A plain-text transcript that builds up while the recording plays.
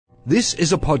This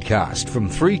is a podcast from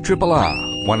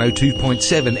 3RRR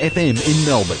 102.7 FM in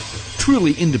Melbourne.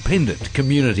 Truly independent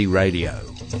community radio.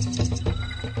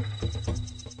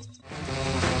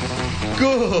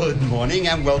 Good morning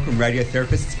and welcome,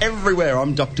 radiotherapists everywhere.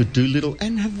 I'm Dr. Dolittle,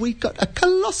 and have we got a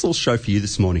colossal show for you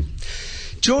this morning.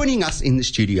 Joining us in the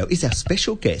studio is our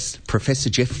special guest,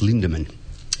 Professor Geoff Lindeman.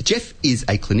 Geoff is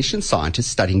a clinician scientist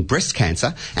studying breast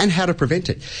cancer and how to prevent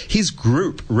it. His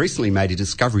group recently made a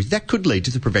discovery that could lead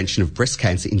to the prevention of breast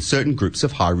cancer in certain groups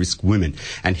of high-risk women.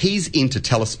 And he's in to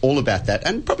tell us all about that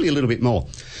and probably a little bit more.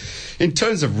 In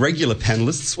terms of regular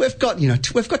panellists,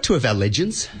 we've got two of our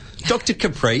legends. Dr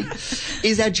Capri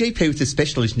is our GP with a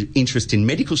special interest in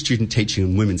medical student teaching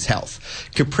and women's health.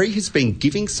 Capri has been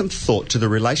giving some thought to the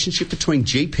relationship between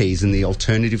GPs and the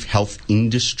alternative health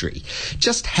industry.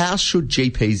 Just how should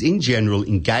GPs in general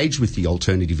engage with the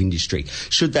alternative industry?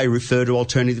 Should they refer to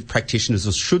alternative practitioners,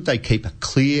 or should they keep a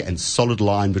clear and solid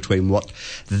line between what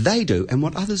they do and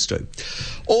what others do?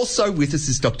 Also with us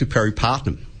is Dr Per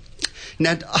Partum.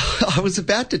 Now, I was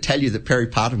about to tell you that Per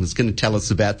Partum was going to tell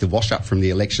us about the wash-up from the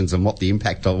elections and what the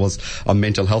impact was on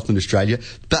mental health in Australia,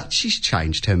 but she's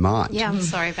changed her mind. Yeah, I'm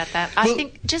sorry about that. I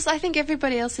think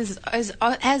everybody else is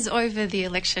as over the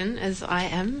election as I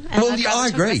am. And I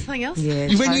agree. Something else. Yeah,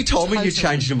 when you told me you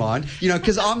changed your mind,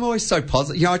 because I'm always so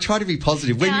positive. I try to be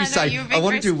positive. When you say, I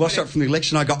want to do wash-up from the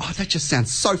election, I go, that just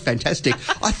sounds so fantastic.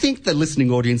 I think the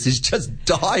listening audience is just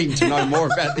dying to know more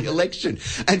about the election.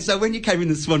 And so when you came in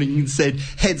this morning and said,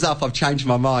 heads up, I've changed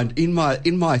my mind, in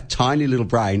my tiny little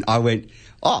brain, I went,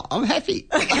 I'm happy.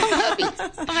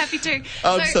 I'm happy too.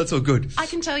 So it's all good. I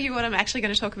can tell you what I'm actually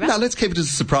going to talk about. No, let's keep it as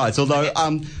a surprise.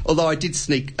 Although I did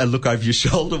sneak a look over your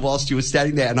shoulder whilst you were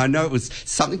standing there, and I know it was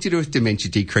something to do with dementia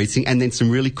decreasing, and then some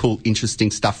really cool,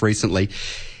 interesting stuff recently,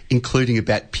 including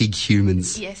about pig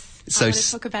humans. Yes. I want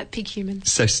to talk about pig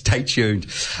humans. So stay tuned.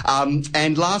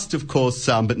 And last, of course,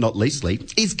 but not leastly,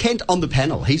 is Kent on the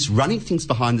panel. He's running things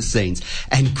behind the scenes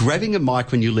and grabbing a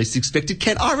mic when you least expect it.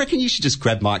 Kent, I reckon you should just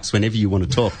grab mics whenever you want to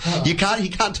talk. He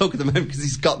can't talk at the moment because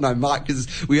he's got no mic, because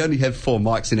we only have 4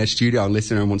 mics in our studio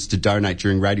unless anyone wants to donate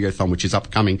during Radiothon, which is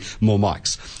upcoming, more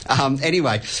mics.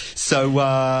 Anyway, so,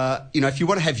 if you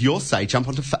want to have your say, jump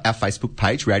onto our Facebook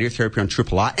page, Radiotherapy on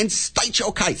 3RRR, and state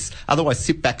your case. Otherwise,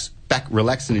 sit back,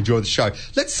 relax and enjoy the show.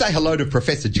 Let's say hello to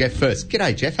Professor Geoff first.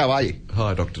 G'day, Geoff. How are you?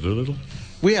 Hi, Dr. Dolittle.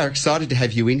 We are excited to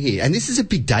have you in here. And this is a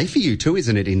big day for you too,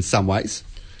 isn't it, in some ways?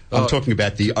 I'm talking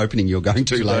about the opening you're going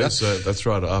to later. That's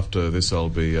right. After this, I'll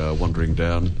be wandering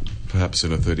down, perhaps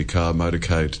in a 30-car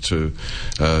motorcade, to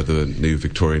the new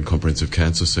Victorian Comprehensive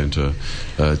Cancer Centre.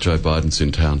 Joe Biden's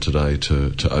in town today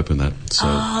to open that.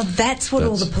 So that's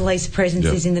all the police presence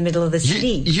is in the middle of the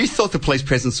city. You thought the police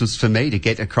presence was for me to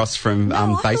get across from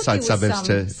Bayside suburbs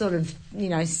to... sort of,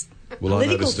 well, I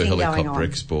noticed a helicopter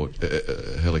export,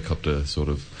 helicopter sort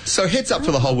of... So heads up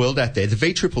for the whole world out there, the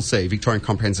VCCC, Victorian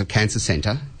Comprehensive Cancer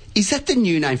Centre, is that the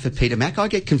new name for Peter Mac? I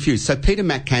get confused. So Peter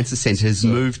Mac Cancer Centre has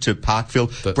moved to Parkville,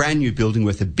 brand new building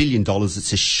worth $1 billion.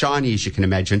 It's as shiny as you can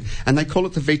imagine, and they call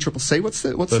it the VCCC. What's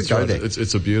the go there?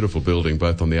 It's a beautiful building,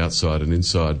 both on the outside and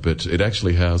inside, but it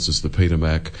actually houses the Peter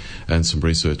Mac and some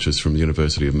researchers from the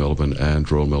University of Melbourne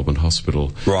and Royal Melbourne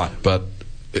Hospital. Right. But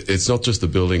it's not just the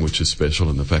building which is special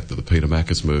and the fact that the Peter Mac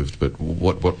has moved, but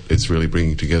what it's really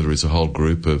bringing together is a whole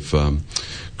group of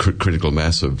critical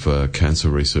mass of cancer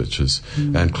researchers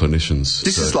and clinicians.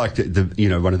 This is like the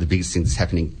one of the biggest things that's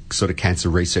happening, sort of cancer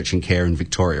research and care in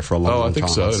Victoria for a long time. I think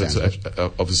so. It's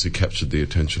obviously captured the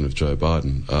attention of Joe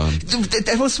Biden.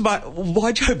 That was why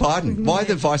Joe Biden? Why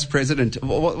the Vice President?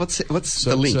 What's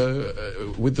the link?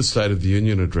 So, with the State of the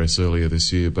Union address earlier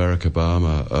this year, Barack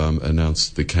Obama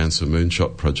announced the Cancer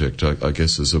Moonshot Project, I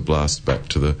guess as a blast back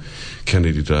to the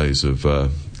Kennedy days of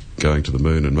going to the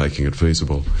moon and making it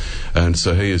feasible. And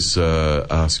so he has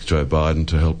asked Joe Biden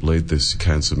to help lead this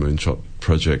Cancer Moonshot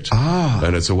Project.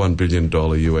 And it's a $1 billion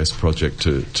US project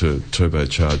to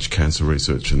turbocharge cancer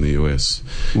research in the US.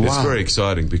 Wow. It's very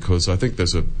exciting because I think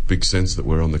there's a big sense that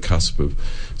we're on the cusp of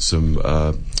some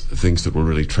things that will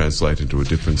really translate into a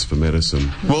difference for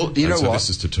medicine. Well, you know what?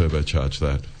 This is to turbocharge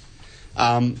that.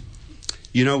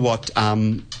 You know what?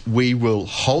 We will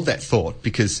hold that thought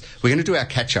because we're going to do our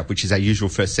catch-up, which is our usual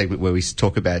first segment where we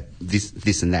talk about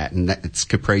this and that, and it's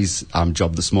Capri's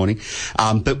job this morning.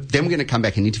 But then we're going to come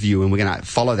back and interview you, and we're going to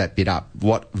follow that bit up.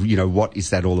 What is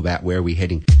that all about? Where are we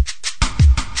heading?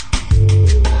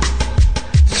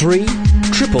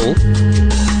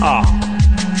 3RRR.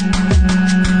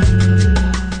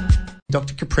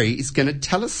 Dr Capri is going to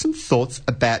tell us some thoughts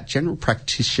about general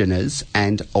practitioners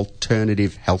and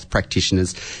alternative health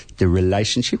practitioners, the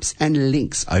relationships and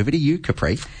links. Over to you,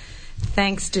 Capri.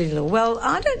 Thanks, Dolittle. Well,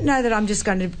 I don't know that I'm just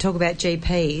going to talk about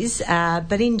GPs,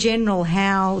 but in general,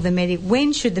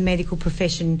 when should the medical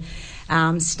profession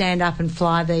stand up and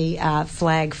fly the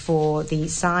flag for the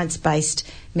science-based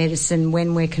medicine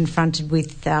when we're confronted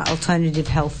with alternative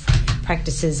health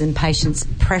practices and patients'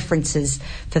 preferences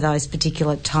for those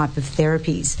particular type of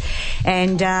therapies.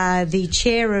 And the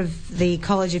chair of the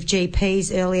College of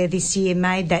GPs earlier this year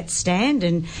made that stand,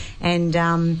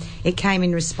 and it came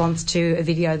in response to a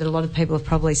video that a lot of people have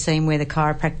probably seen where the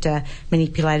chiropractor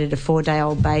manipulated a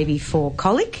 4-day-old baby for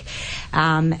colic.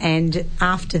 And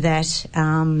after that,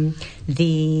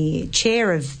 the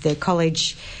chair of the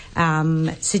college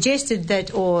suggested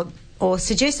that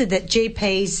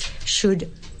GPs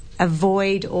should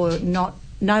avoid or no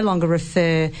longer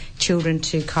refer children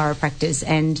to chiropractors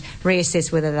and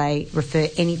reassess whether they refer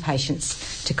any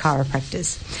patients to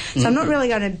chiropractors. So I'm not really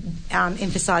going to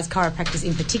emphasise chiropractors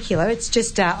in particular. It's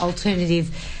just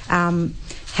alternative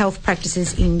health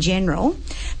practices in general.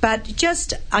 But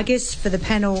just, I guess, for the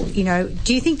panel,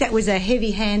 do you think that was a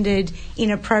heavy-handed,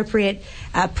 inappropriate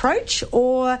approach,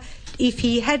 or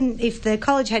if the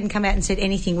college hadn't come out and said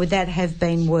anything, would that have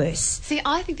been worse? See,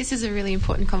 I think this is a really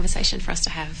important conversation for us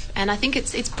to have, and I think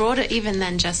it's broader even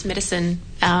than just medicine.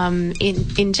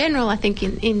 In general, I think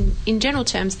in general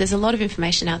terms, there's a lot of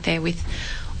information out there with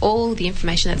all the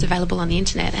information that's available on the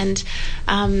internet, and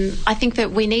I think that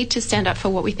we need to stand up for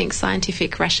what we think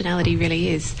scientific rationality really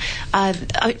is.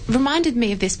 It reminded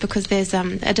me of this because there's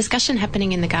a discussion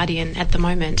happening in The Guardian at the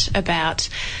moment about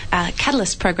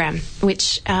Catalyst program,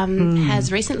 which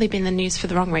has recently been in the news for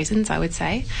the wrong reasons, I would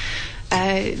say.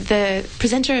 The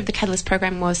presenter of the Catalyst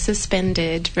program was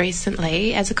suspended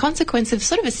recently as a consequence of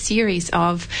sort of a series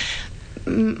of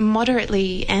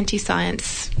moderately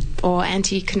anti-science or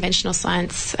anti-conventional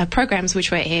science programs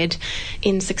which were aired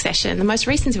in succession. The most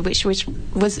recent of which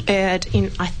was aired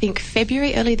in, I think,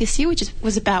 February earlier this year, which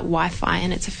was about Wi-Fi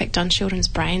and its effect on children's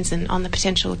brains and on the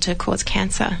potential to cause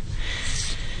cancer.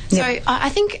 So I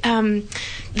think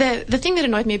the thing that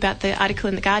annoyed me about the article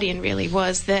in The Guardian really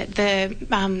was that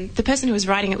the person who was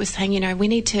writing it was saying, we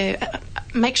need to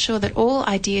make sure that all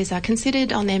ideas are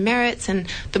considered on their merits, and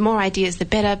the more ideas the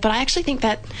better. But I actually think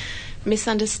that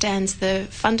misunderstands the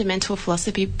fundamental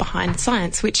philosophy behind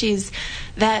science, which is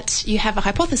that you have a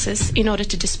hypothesis in order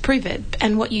to disprove it,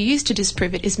 and what you use to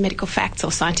disprove it is medical facts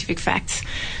or scientific facts.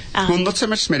 Well, not so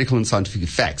much medical and scientific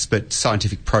facts, but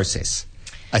scientific process.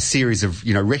 A series of,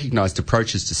 recognised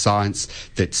approaches to science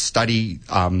that study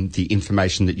the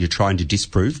information that you're trying to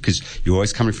disprove, because you're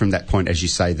always coming from that point, as you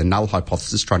say, the null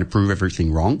hypothesis, trying to prove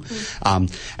everything wrong.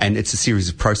 And it's a series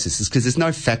of processes, because there's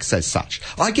no facts as such.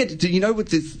 I get, what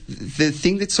the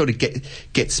thing that sort of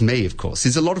gets me, of course,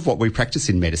 is a lot of what we practice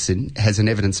in medicine has an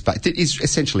evidence base that is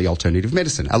essentially alternative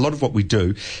medicine. A lot of what we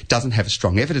do doesn't have a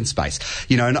strong evidence base.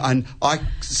 And I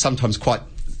sometimes quite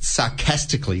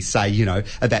sarcastically say,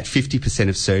 about 50%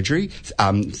 of surgery,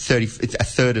 a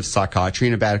third of psychiatry,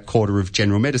 and about a quarter of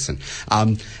general medicine.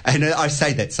 And I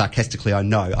say that sarcastically, I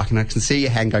know. I can see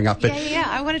your hand going up. But yeah,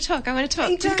 I want to talk. Go.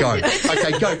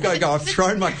 Okay, go. I've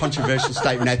thrown my controversial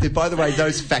statement out there. By the way,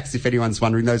 those facts, if anyone's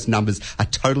wondering, those numbers are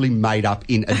totally made up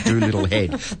in a Dolittle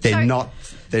head. They're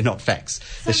not facts.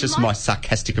 It's just my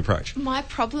sarcastic approach. My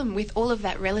problem with all of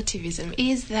that relativism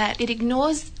is that it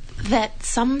ignores that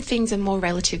some things are more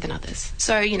relative than others.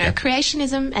 So,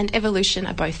 creationism and evolution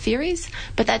are both theories,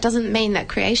 but that doesn't mean that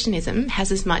creationism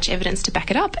has as much evidence to back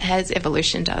it up as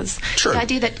evolution does. True. The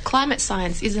idea that climate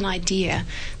science is an idea,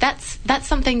 that's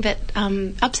something that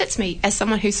upsets me as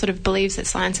someone who sort of believes that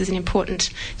science is an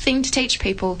important thing to teach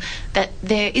people, that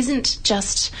there isn't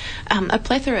just a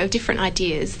plethora of different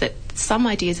ideas, that some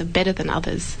ideas are better than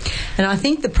others. And I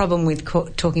think the problem with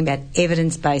talking about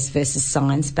evidence-based versus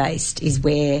science-based is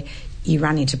where you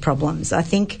run into problems. I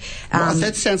think...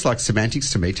 that sounds like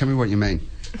semantics to me. Tell me what you mean.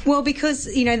 Well,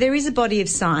 because, there is a body of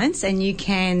science and you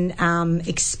can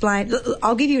explain...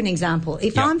 I'll give you an example.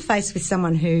 If I'm faced with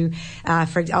someone who,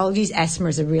 I'll use asthma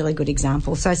as a really good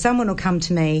example. So someone will come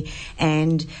to me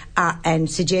and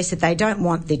suggest that they don't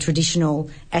want the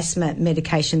traditional asthma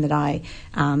medication that I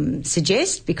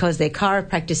suggest, because their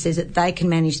chiropractor says that they can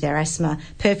manage their asthma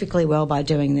perfectly well by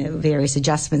doing the various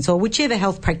adjustments, or whichever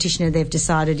health practitioner they've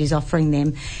decided is offering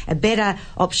them a better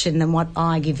option than what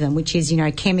I give them, which is,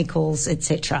 chemicals,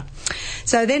 etc. etc.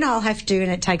 So then I'll have to,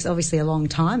 and it takes obviously a long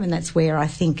time, and that's where I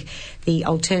think the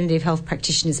alternative health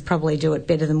practitioners probably do it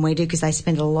better than we do, because they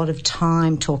spend a lot of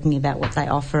time talking about what they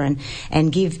offer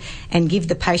and give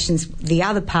the patients the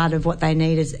other part of what they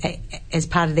need as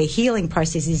part of their healing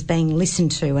process is being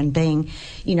listened to and being,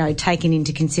 taken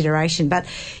into consideration. But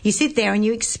you sit there and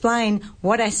you explain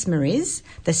what asthma is,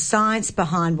 the science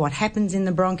behind what happens in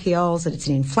the bronchioles, that it's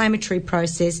an inflammatory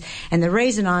process, and the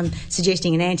reason I'm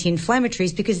suggesting an anti-inflammatory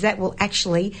is because that will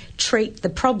actually treat the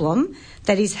problem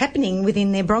that is happening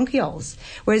within their bronchioles.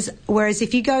 Whereas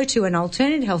if you go to an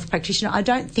alternative health practitioner, I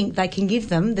don't think they can give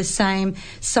them the same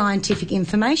scientific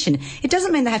information. It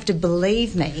doesn't mean they have to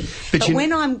believe me, but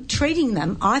when I'm treating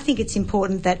them, I think it's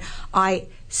important that I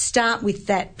start with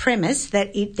that premise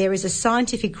that there is a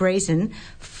scientific reason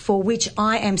for which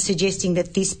I am suggesting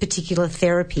that this particular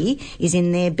therapy is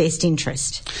in their best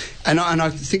interest. And I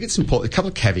think it's important, a couple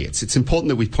of caveats. It's important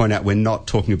that we point out we're not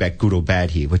talking about good or bad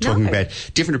here. We're talking about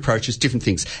different approaches, different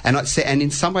things. And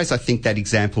in some ways I think that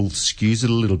example skews it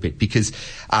a little bit, because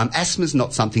asthma is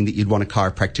not something that you'd want a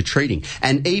chiropractor treating.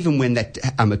 And even when that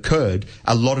occurred,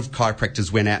 a lot of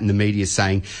chiropractors went out in the media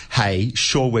saying, hey,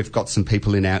 sure, we've got some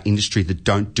people in our industry that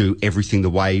don't do everything the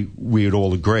way we would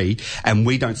all agree, and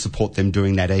we don't support them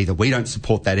doing that either. We don't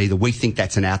support that either. We think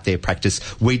that's an out there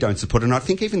practice. We don't support it. And I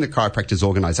think even the chiropractors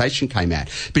organisation came out.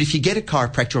 But if you get a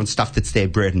chiropractor on stuff that's their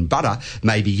bread and butter,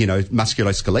 maybe,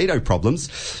 musculoskeletal problems,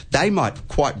 they might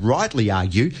quite rightly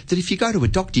argue that if you go to a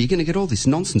doctor, you're going to get all this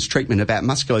nonsense treatment about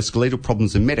musculoskeletal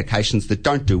problems and medications that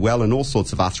don't do well and all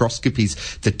sorts of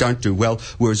arthroscopies that don't do well,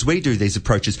 whereas we do these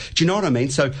approaches. Do you know what I mean?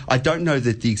 So I don't know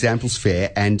that the example's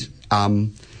fair,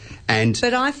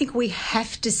 but I think we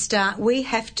have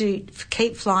to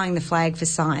keep flying the flag for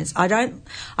science. I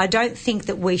don't think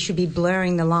that we should be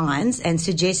blurring the lines and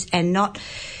suggest and not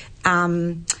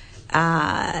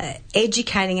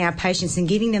educating our patients and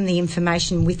giving them the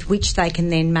information with which they can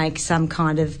then make some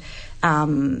kind of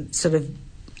sort of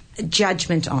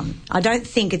judgment on. I don't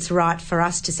think it's right for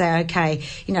us to say, okay,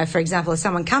 for example, if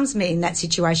someone comes to me in that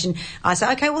situation, I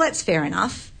say, okay, well, that's fair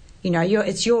enough.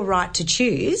 It's your right to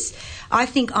choose. I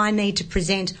think I need to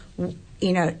present,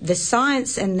 the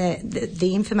science and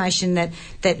the information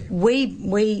that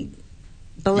we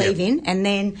believe in, and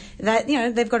then that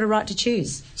they've got a right to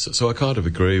choose. So I kind of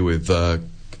agree with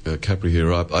Capri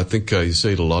here. I think you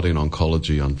see it a lot in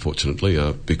oncology, unfortunately,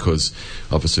 because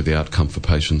obviously the outcome for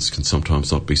patients can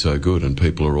sometimes not be so good, and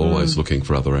people are always looking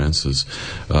for other answers.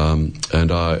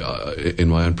 And I, in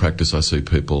my own practice, I see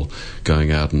people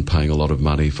going out and paying a lot of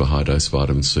money for high-dose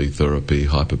vitamin C therapy.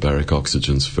 Hyperbaric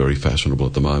oxygen's very fashionable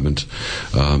at the moment.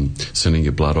 Sending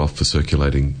your blood off for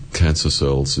circulating cancer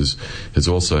cells is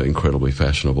also incredibly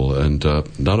fashionable, and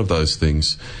none of those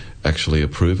things actually are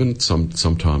proven.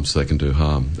 Sometimes they can do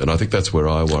harm, and I think that's where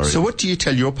I worry. So what do you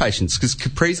tell your patients? Because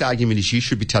Capri's argument is you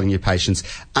should be telling your patients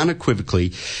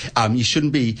unequivocally, you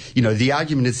shouldn't be, the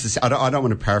argument is this, I don't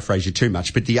want to paraphrase you too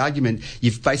much, but the argument,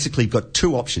 you've basically got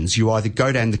two options. You either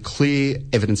go down the clear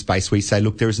evidence base where you say,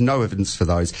 look, there is no evidence for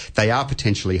those, they are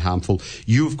potentially harmful.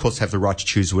 You, of course, have the right to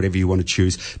choose whatever you want to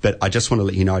choose, but I just want to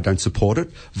let you know I don't support it,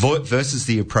 versus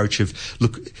the approach of,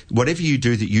 look, whatever you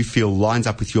do that you feel lines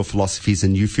up with your philosophies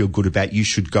and you feel good about, you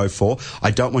should go for.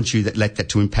 I don't want you to let that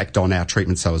to impact on our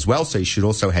treatment cell as well, so you should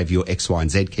also have your X, Y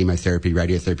and Z, chemotherapy,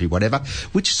 radiotherapy, whatever.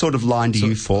 Which sort of line do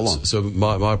you fall on? So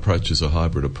my approach is a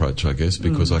hybrid approach, I guess,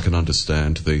 because I can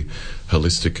understand the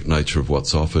holistic nature of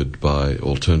what's offered by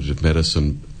alternative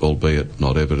medicine, albeit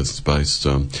not evidence-based.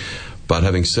 But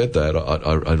having said that,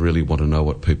 I really want to know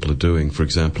what people are doing. For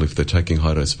example, if they're taking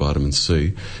high-dose vitamin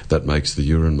C, that makes the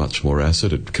urine much more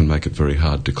acid. It can make it very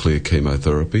hard to clear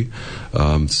chemotherapy.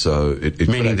 So it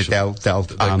meaning that they'll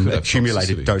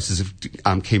accumulate doses of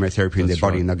chemotherapy in their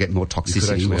body, and they'll get more toxicity, you could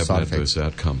actually more have side an adverse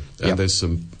effects. outcome. And there's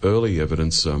some early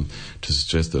evidence to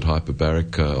suggest that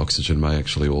hyperbaric oxygen may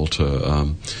actually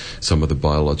alter some of the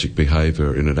biologic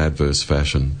behaviour in an adverse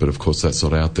fashion. But of course, that's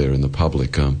not out there in the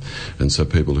public, and so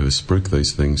people who spruik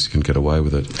these things can get away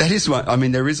with it. That is one. I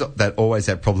mean, there is always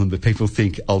that problem that people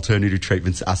think alternative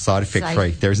treatments are side effect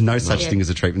free. There is no such thing as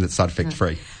a treatment that's side effect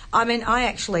free. I mean, I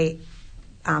actually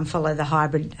follow the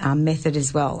hybrid method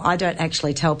as well. I don't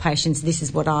actually tell patients this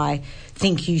is what I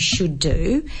think you should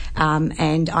do,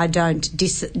 and I don't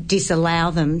disallow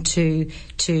them to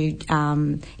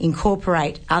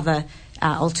incorporate other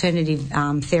alternative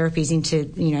therapies into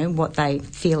what they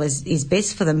feel is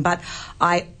best for them. But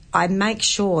I make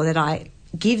sure that I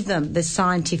give them the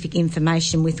scientific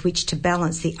information with which to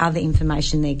balance the other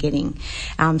information they're getting.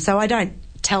 So I don't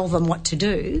tell them what to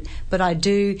do, but I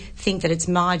do think that it's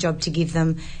my job to give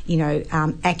them,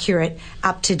 accurate,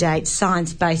 up-to-date,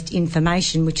 science-based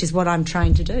information, which is what I'm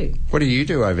trained to do. What do you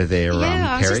do over there, Perry?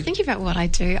 I was Perry? just thinking about what I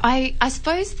do. I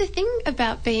suppose the thing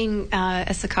about being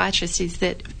a psychiatrist is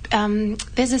that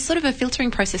there's a sort of a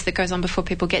filtering process that goes on before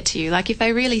people get to you. Like, if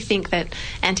they really think that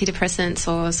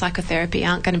antidepressants or psychotherapy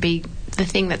aren't going to be the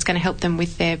thing that's going to help them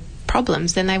with their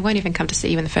problems, then they won't even come to see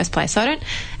you in the first place. So I don't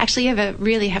actually ever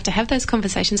really have to have those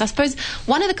conversations. I suppose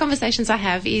one of the conversations I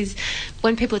have is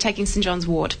when people are taking St John's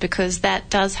wort, because that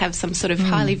does have some sort of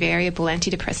highly variable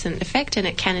antidepressant effect, and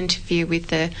it can interfere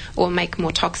with or make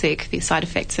more toxic the side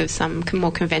effects of some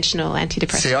more conventional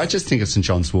antidepressants. See, I just think of St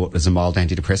John's wort as a mild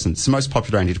antidepressant. It's the most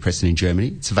popular antidepressant in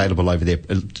Germany. It's available over there.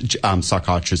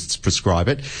 Psychiatrists prescribe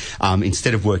it.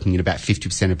 Instead of working in about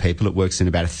 50% of people, it works in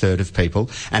about a third of people,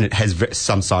 and it has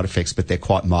some side effects, but they're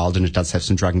quite mild, and it does have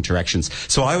some drug interactions.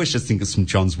 So I always just think of St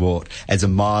John's wort as a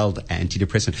mild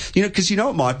antidepressant. Because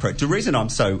what my approach, the reason I'm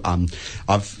so,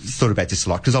 I've thought about this a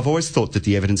lot, because I've always thought that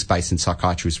the evidence base in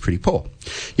psychiatry is pretty poor.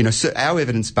 So our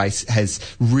evidence base has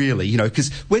really,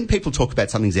 because when people talk about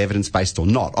something's evidence-based or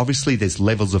not, obviously there's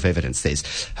levels of evidence. There's,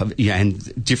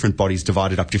 and different bodies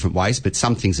divided up different ways, but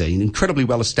some things are incredibly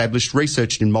well established,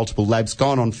 researched in multiple labs,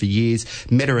 gone on for years,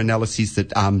 meta-analyses that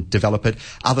develop it.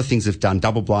 Other things have done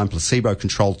double-blind,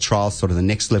 placebo-controlled trials, sort of the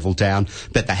next level down,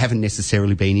 but they haven't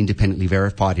necessarily been independently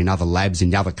verified in other labs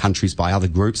in other countries by other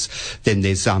groups. Then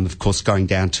there's, of course, going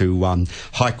down to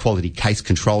high-quality case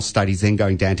control studies, then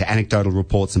going down to anecdotal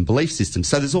reports and belief systems.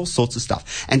 So there's all sorts of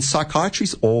stuff. And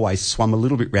psychiatry's always swum a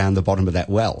little bit round the bottom of that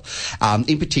well.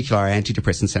 In particular, our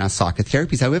antidepressants and our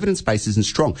psychotherapies, our evidence base isn't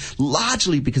strong,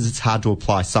 largely because it's hard to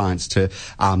apply science to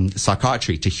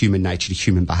psychiatry, to human nature, to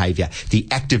human behaviour. The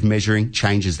act of measuring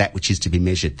changes that which is to be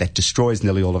measured. That destroys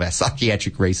nearly all of our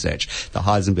psychiatric research, the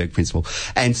Heisenberg principle.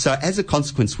 And so as a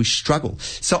consequence, we struggle.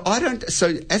 So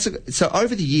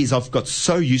over the years, I've got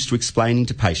so used to explaining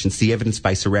to patients the evidence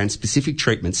base around specific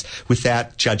treatments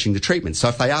without judging the treatment. So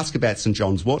if they ask about St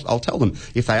John's wort, I'll tell them.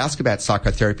 If they ask about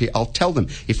psychotherapy, I'll tell them.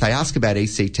 If they ask about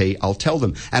ECT, I'll tell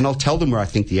them. And I'll tell them where I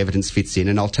think the evidence fits in,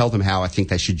 and I'll tell them how I think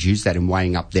they should use that in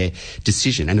weighing up their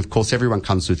decision. And of course, everyone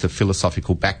comes with a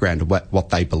philosophical background of what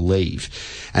they believe.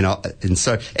 And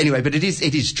so anyway, but it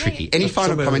is tricky. Any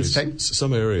final comments, Tim?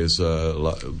 Some areas,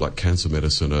 like cancer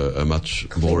medicine, are much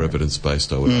more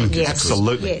evidence-based, I would argue. Yes.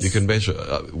 Absolutely. Yes. You can measure,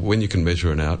 when you can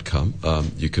measure an outcome,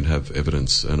 you can have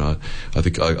evidence. And I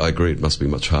think I agree it must be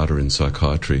much harder in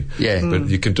psychiatry. Yeah. But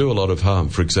you can do a lot of harm.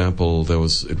 For example,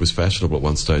 it was fashionable at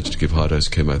one stage to give high-dose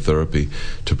chemotherapy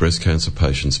to breast cancer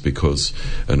patients because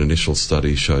an initial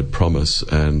study showed promise,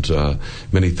 and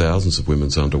many thousands of women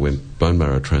underwent bone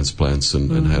marrow transplants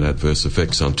and had adverse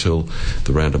effects until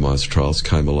the randomised trials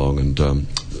came along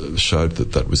and showed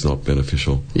that was not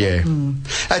beneficial. Yeah.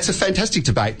 It's a fantastic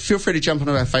debate. Feel free to jump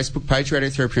onto our Facebook page,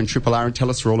 Radiotherapy and Triple R, and tell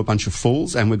us we're all a bunch of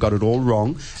fools and we've got it all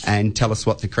wrong, and tell us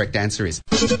what the correct answer is.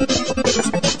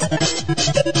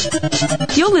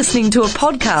 You're listening to a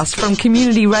podcast from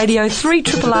Community Radio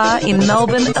 3RRR in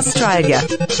Melbourne, Australia.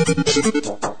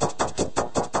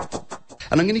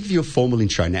 And I'm going to give you a formal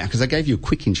intro now, because I gave you a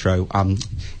quick intro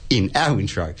in our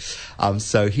intro.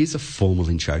 So here's a formal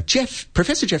intro.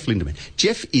 Professor Geoff Lindeman.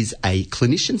 Geoff is a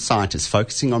clinician scientist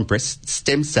focusing on breast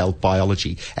stem cell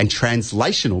biology and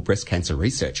translational breast cancer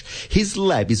research. His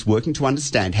lab is working to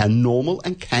understand how normal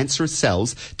and cancerous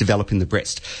cells develop in the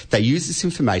breast. They use this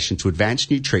information to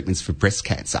advance new treatments for breast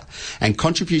cancer. And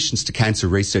contributions to cancer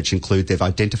research include they've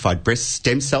identified breast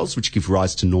stem cells which give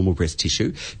rise to normal breast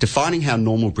tissue, defining how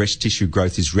normal breast tissue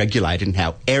growth is regulated and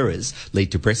how errors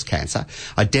lead to breast cancer,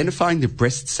 identifying the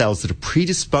breast cells that are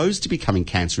predisposed to becoming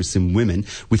cancerous in women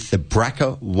with the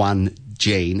BRCA1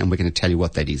 gene, and we're going to tell you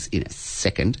what that is in a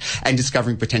second, and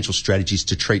discovering potential strategies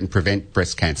to treat and prevent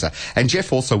breast cancer. And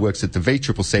Geoff also works at the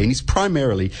VCCC, and he's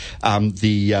primarily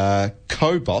the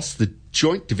co-boss, the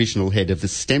joint divisional head of the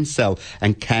stem cell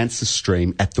and cancer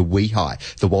stream at the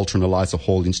WEHI, the Walter and Eliza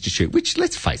Hall Institute, which,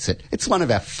 let's face it, it's one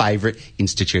of our favourite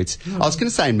institutes. I was going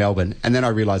to say in Melbourne, and then I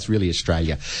realised really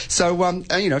Australia. So,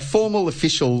 formal,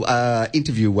 official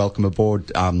interview welcome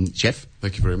aboard, Geoff.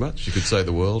 Thank you very much. You could say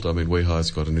the world. I mean, WEHI's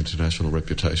got an international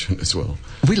reputation as well.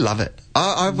 We love it.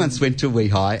 I once went to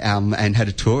WEHI and had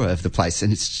a tour of the place,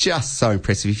 and it's just so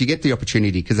impressive. If you get the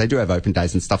opportunity, because they do have open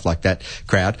days and stuff like that,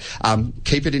 crowd,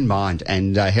 keep it in mind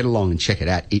and head along and check it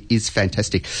out. It is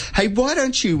fantastic. Hey, why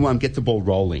don't you get the ball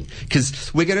rolling?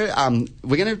 Because we're going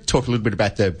to talk a little bit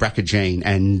about the BRCA gene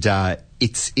and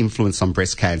its influence on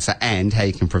breast cancer and how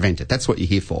you can prevent it. That's what you're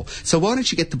here for. So why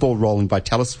don't you get the ball rolling by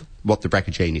tell us what the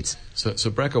BRCA gene is? So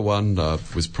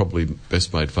BRCA1 was probably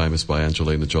best made famous by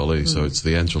Angelina Jolie, so it's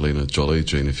the Angelina Jolie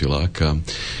gene, if you like.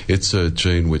 It's a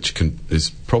gene which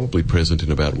is probably present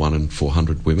in about 1 in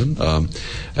 400 women,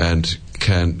 and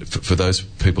for those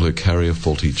people who carry a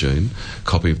faulty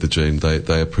copy of the gene,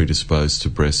 they are predisposed to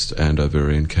breast and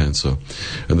ovarian cancer.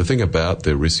 And the thing about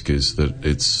their risk is that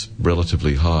it's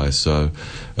relatively high. So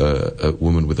a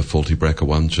woman with a faulty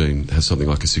BRCA1 gene has something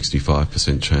like a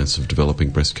 65% chance of developing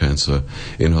breast cancer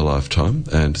in her lifetime,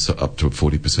 and so up to a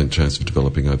 40% chance of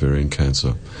developing ovarian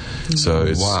cancer. So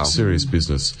it's serious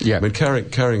business. Yeah. I mean,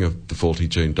 carrying the faulty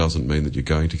gene doesn't mean that you're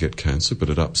going to get cancer, but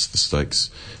it ups the stakes,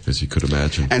 as you could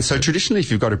imagine. And so traditionally, if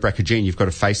you've got a BRCA gene, you've got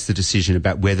to face the decision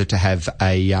about whether to have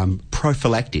a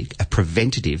prophylactic, a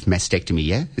preventative mastectomy,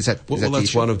 yeah?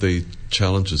 That's one of the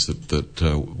challenges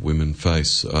that women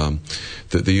face.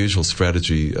 The usual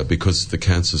strategy, because the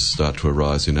cancers start to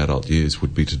arise in adult years,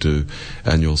 would be to do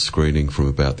annual screening from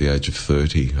about the age of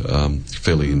 30,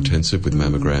 fairly intensive with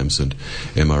mammograms and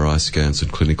MRI scans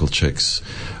and clinical checks.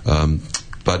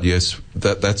 But yes,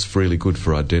 that's really good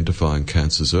for identifying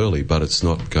cancers early, but it's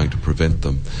not going to prevent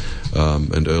them.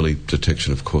 And early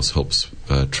detection, of course, helps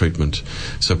treatment.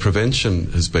 So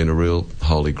prevention has been a real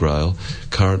holy grail.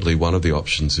 Currently, one of the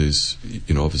options is,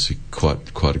 obviously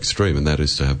quite extreme, and that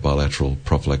is to have bilateral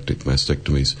prophylactic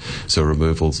mastectomies, so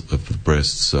removals of the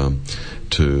breasts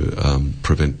to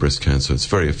prevent breast cancer. It's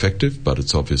very effective, but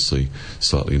it's obviously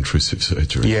slightly intrusive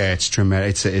surgery. Yeah, it's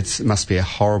traumatic. It must be a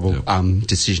horrible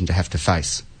decision to have to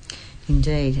face.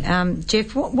 Indeed.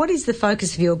 Geoff, what is the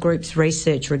focus of your group's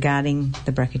research regarding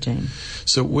the BRCA gene?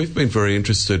 So we've been very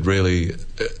interested, really.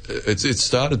 It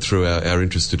started through our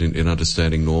interest in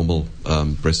understanding normal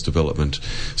breast development.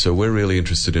 So we're really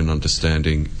interested in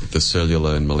understanding the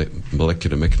cellular and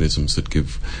molecular mechanisms that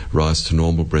give rise to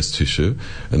normal breast tissue,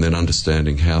 and then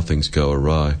understanding how things go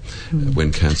awry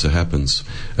when cancer happens.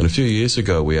 And a few years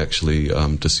ago, we actually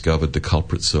discovered the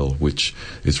culprit cell, which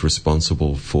is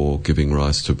responsible for giving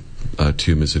rise to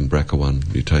tumours in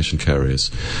BRCA1 mutation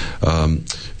carriers.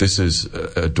 This is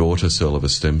a daughter cell of a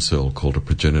stem cell called a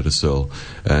progenitor cell,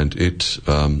 and it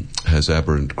has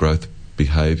aberrant growth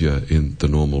behaviour in the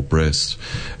normal breast.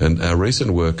 And our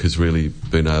recent work has really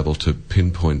been able to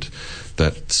pinpoint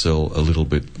that cell a little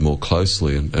bit more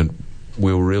closely, and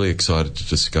we were really excited to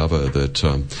discover that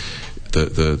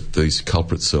these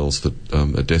culprit cells that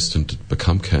are destined to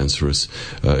become cancerous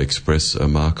express a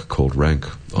marker called rank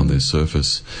on their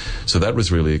surface. So that was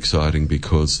really exciting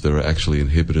because there are actually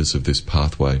inhibitors of this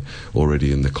pathway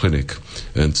already in the clinic.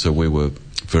 And so we were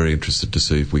very interested to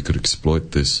see if we could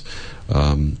exploit this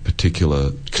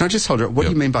particular... Can I just hold it? What do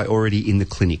you mean by already in the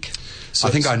clinic? I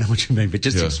think I know what you mean, but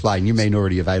just explain. You mean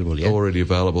already available, yeah? Already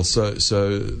available. So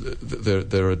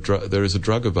there is a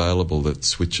drug available that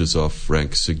switches off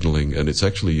rank signalling, and it's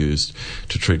actually used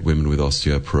to treat women with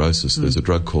osteoporosis. There's a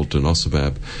drug called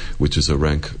denosumab, which is a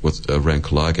rank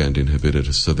ligand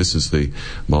inhibitor. So this is the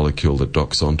molecule that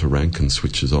docks onto rank and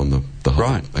switches on the whole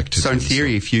activity. So in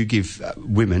theory, if you give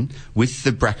women with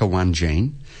the BRCA1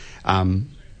 gene...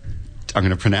 I'm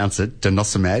going to pronounce it,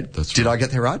 denosumab. That's right. Did I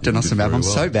get that right? Denosumab. I'm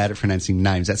so bad at pronouncing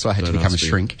names. That's why I had to become a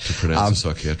shrink. To pronounce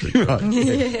a psychiatric drug.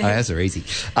 Those are easy.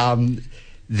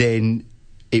 Then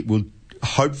it will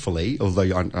hopefully,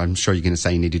 although I'm sure you're going to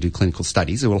say you need to do clinical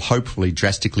studies, it will hopefully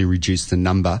drastically reduce the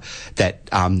number that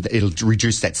it'll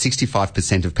reduce that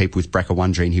 65% of people with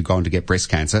BRCA1 gene who go on to get breast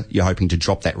cancer. You're hoping to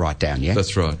drop that right down, yeah?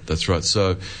 That's right.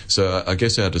 So I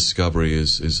guess our discovery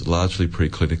is largely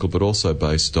preclinical, but also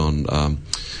based on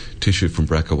tissue from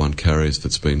BRCA1 carriers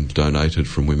that's been donated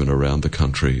from women around the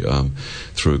country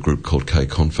through a group called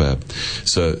K-Confab.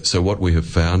 So what we have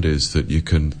found is that you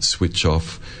can switch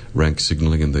off rank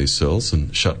signalling in these cells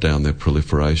and shut down their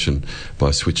proliferation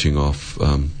by switching off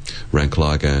rank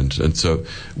ligand. And so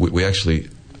we actually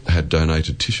had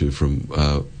donated tissue from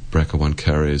BRCA1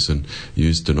 carriers and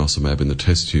used denosumab in the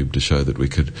test tube to show that we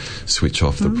could switch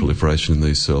off the proliferation in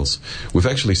these cells. We've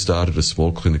actually started a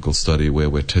small clinical study where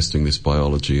we're testing this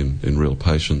biology in real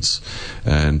patients,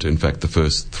 and in fact the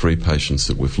first 3 patients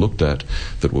that we've looked at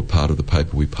that were part of the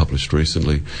paper we published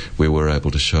recently, we were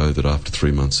able to show that after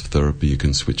 3 months of therapy you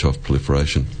can switch off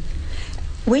proliferation.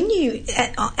 When you,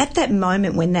 at that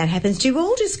moment when that happens, do you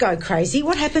all just go crazy?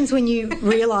 What happens when you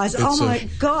realise, oh my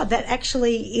God, that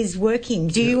actually is working?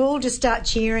 Do you all just start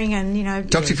cheering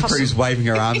and, Dr. Capri is waving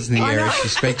her arms in the air as she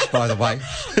speaks, by the way.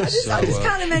 I just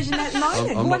can't imagine that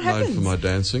moment. I'm what not happens? known for my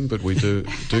dancing, but we do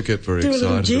get very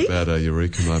excited about our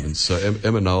eureka moments. So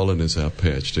Emma Nolan is our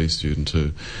PhD student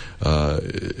who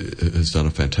has done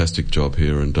a fantastic job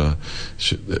here, and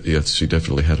she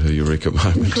definitely had her eureka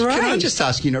moment. Great. Can I just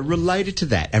ask, related to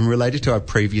that and related to our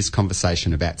previous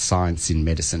conversation about science in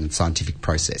medicine and scientific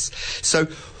process. So,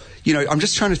 I'm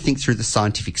just trying to think through the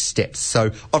scientific steps. So,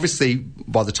 obviously,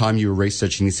 by the time you were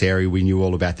researching this area, we knew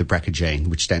all about the BRCA gene,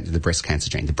 which stands for the breast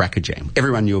cancer gene, the BRCA gene.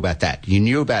 Everyone knew about that. You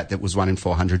knew about that it was 1 in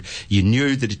 400. You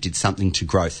knew that it did something to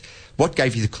growth. What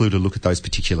gave you the clue to look at those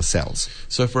particular cells?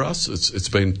 So for us, it's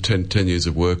been 10 years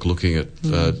of work looking at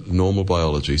normal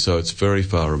biology, so it's very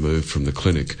far removed from the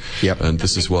clinic. Yep. And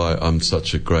this is why I'm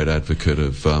such a great advocate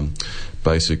of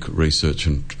basic research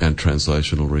and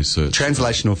translational research.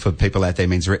 Translational, for people out there,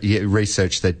 means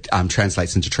research that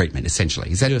translates into treatment,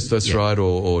 essentially. Is that? Yes, that's right,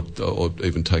 or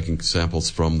even taking samples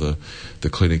from the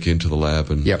clinic into the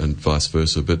lab and vice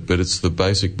versa. But it's the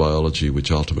basic biology which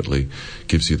ultimately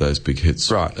gives you those big hits.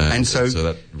 Right. And so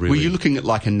that really, were you looking at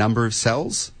like a number of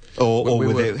cells? Or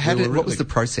what was the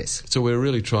process? So we're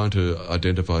really trying to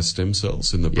identify stem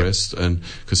cells in the breast, and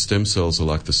because stem cells are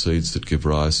like the seeds that give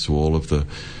rise to all of the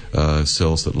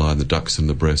cells that line the ducts in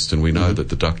the breast, and we know that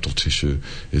the ductal tissue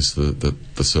is the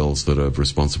cells that are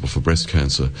responsible for breast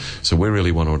cancer. So we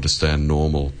really want to understand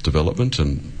normal development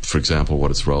and, for example,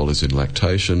 what its role is in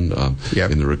lactation,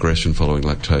 in the regression following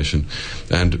lactation,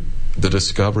 and the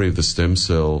discovery of the stem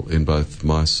cell in both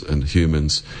mice and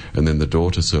humans, and then the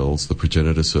daughter cells, the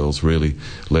progenitor cells, really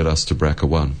led us to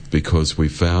BRCA1, because we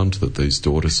found that these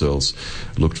daughter cells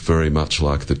looked very much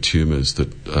like the tumours that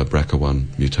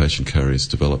BRCA1 mutation carriers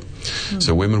develop.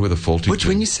 So women with a faulty... Which,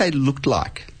 when you say looked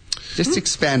like... Just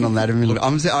expand on that a minute.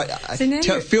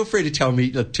 Feel free to tell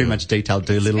me too much detail,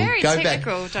 Dolittle. Very Go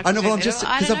technical, back. Dr. I know, well, because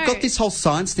I've got this whole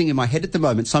science thing in my head at the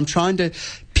moment, so I'm trying to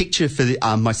picture for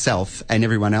myself and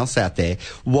everyone else out there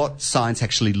what science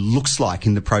actually looks like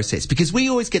in the process, because we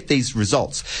always get these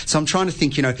results. So I'm trying to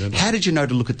think, how did you know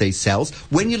to look at these cells?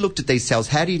 When you looked at these cells,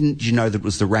 how did you know that it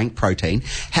was the rank protein?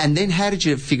 And then how did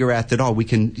you figure out that, we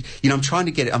can, I'm trying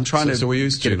to get it, So we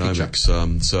use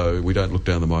genomics, so we don't look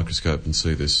down the microscope and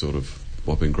see this sort of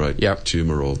whopping great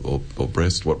tumour or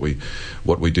breast. What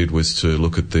we did was to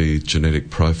look at the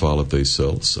genetic profile of these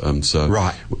cells.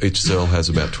 Each cell has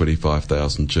about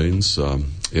 25,000 genes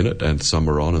in it, and some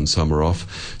are on and some are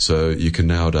off. So you can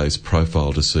nowadays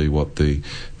profile to see what the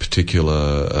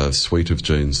particular suite of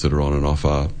genes that are on and off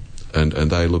are. And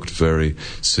they looked very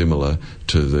similar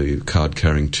to the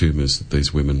card-carrying tumours that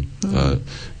these women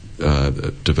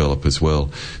develop as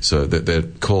well. So they're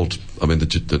called,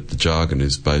 the jargon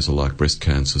is basal-like breast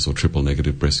cancers or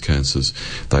triple-negative breast cancers.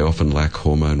 They often lack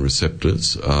hormone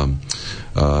receptors and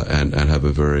have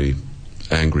a very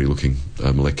angry-looking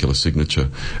molecular signature.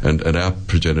 And our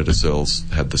progenitor cells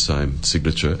had the same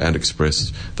signature and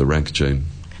expressed the rank gene.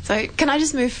 So can I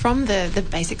just move from the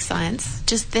basic science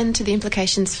just then to the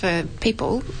implications for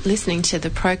people listening to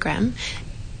the program?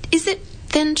 Is it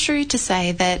then true to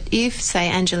say that if, say,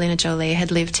 Angelina Jolie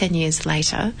had lived 10 years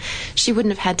later, she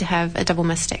wouldn't have had to have a double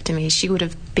mastectomy? She would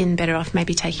have been better off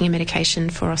maybe taking a medication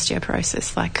for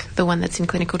osteoporosis, like the one that's in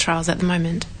clinical trials at the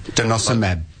moment?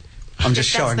 Denosumab. I'm just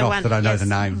showing off that I know the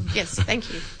name. Yes,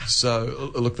 thank you.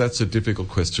 So, look, that's a difficult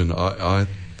question. I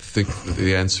think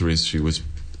the answer is she was,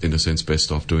 in a sense,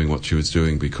 best off doing what she was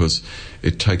doing, because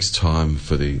it takes time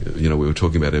for we were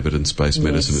talking about evidence-based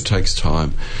medicine. It takes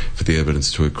time for the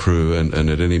evidence to accrue, and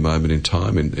at any moment in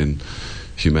time in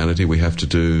humanity we have to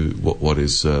do what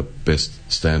is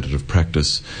best standard of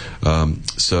practice.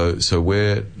 So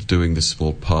we're doing this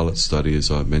small pilot study,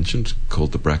 as I mentioned,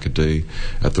 called the BRCA-D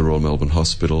at the Royal Melbourne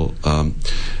Hospital.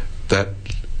 That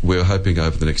we're hoping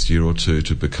over the next year or two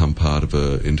to become part of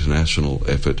an international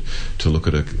effort to look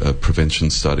at a prevention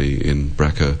study in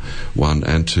BRCA1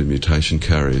 and 2 mutation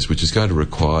carriers, which is going to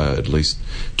require at least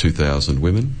 2,000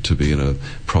 women to be in a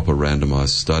proper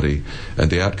randomised study.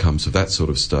 And the outcomes of that sort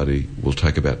of study will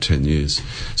take about 10 years.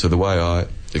 So the way I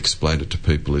explain it to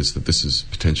people is that this has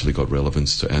potentially got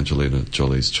relevance to Angelina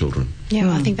Jolie's children. Yeah,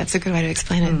 well, I think that's a good way to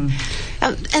explain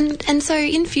it. And so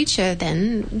in future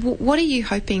then, what are you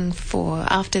hoping for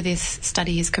after this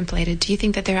study is completed? Do you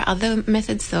think that there are other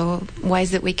methods or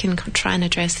ways that we can try and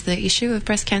address the issue of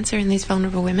breast cancer in these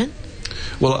vulnerable women?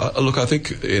 Well, look, I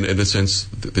think in a sense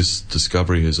this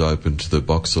discovery has opened the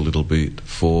box a little bit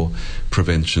for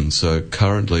prevention. So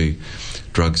currently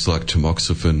drugs like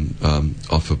tamoxifen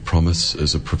offer promise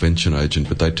as a prevention agent,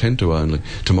 but they tend to only...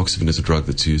 Tamoxifen is a drug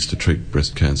that's used to treat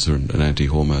breast cancer and an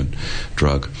anti-hormone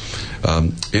drug.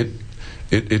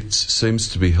 It seems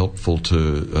to be helpful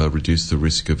to reduce the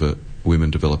risk of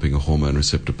women developing a hormone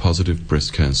receptor positive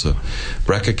breast cancer.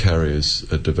 BRCA carriers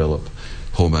develop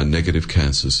hormone negative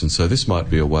cancers, and so this might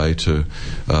be a way to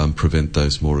prevent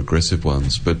those more aggressive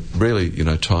ones. But really,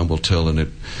 time will tell,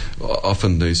 and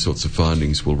often these sorts of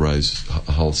findings will raise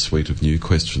a whole suite of new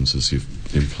questions, as you've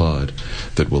implied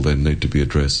that will then need to be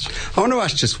addressed. I want to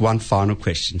ask just one final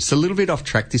question. It's a little bit off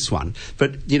track, this one,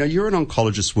 but you're an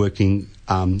oncologist working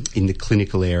in the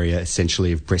clinical area,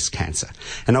 essentially, of breast cancer.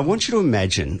 And I want you to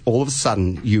imagine all of a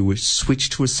sudden you were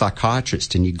switched to a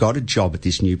psychiatrist and you got a job at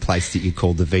this new place that you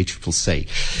call the VCCC.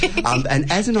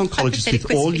 And as an oncologist,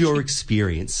 with all your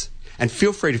experience, and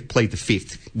feel free to plead the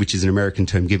fifth, which is an American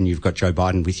term, given you've got Joe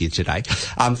Biden with you today.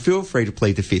 Feel free to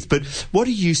plead the fifth. But what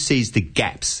do you see as the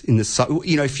gaps in the...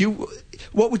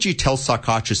 what would you tell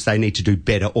psychiatrists they need to do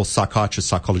better, or psychiatrists,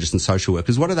 psychologists and social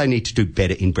workers? What do they need to do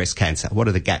better in breast cancer? What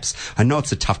are the gaps? I know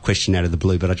it's a tough question out of the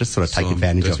blue, but I just sort of take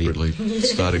advantage of you. I'm desperately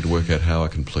starting to work out how I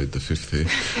can plead the fifth here.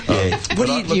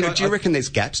 Do you reckon there's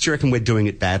gaps? Do you reckon we're doing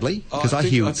it badly? Because I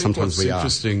hear sometimes we are.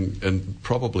 It's interesting and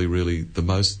probably really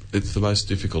it's the most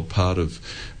difficult part of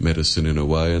medicine in a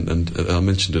way, and I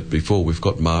mentioned it before, we've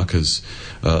got markers,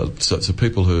 so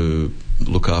people who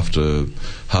look after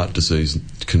heart disease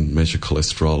can measure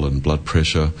cholesterol and blood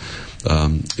pressure.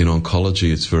 In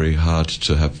oncology, it's very hard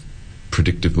to have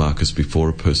predictive markers before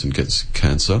a person gets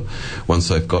cancer. Once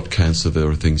they've got cancer, there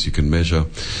are things you can measure.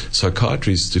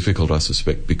 Psychiatry is difficult, I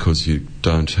suspect, because you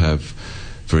don't have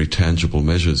very tangible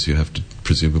measures. You have to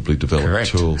presumably develop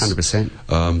tools.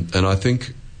 100%. And I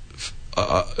think...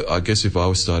 I guess if I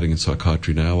was starting in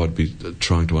psychiatry now, I'd be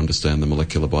trying to understand the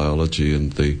molecular biology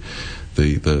and the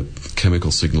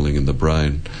chemical signalling in the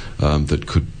brain that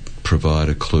could provide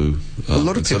a clue. A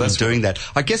lot of people are doing that.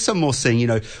 I guess I'm more seeing,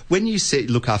 when you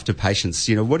look after patients,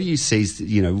 what do you see?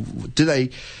 Do they...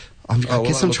 I'm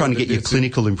trying to get your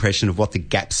clinical impression of what the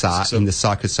gaps are in the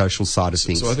psychosocial side of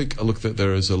things. So I think, that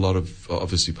there is a lot of...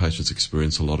 Obviously, patients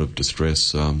experience a lot of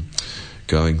distress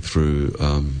going through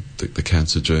the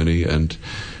cancer journey, and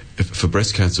for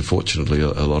breast cancer, fortunately,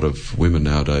 a lot of women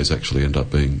nowadays actually end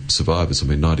up being survivors. I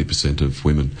mean, 90% of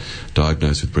women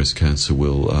diagnosed with breast cancer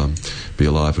will be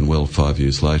alive and well 5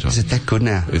 years later. Is it that good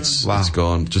now? It's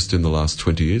gone, just in the last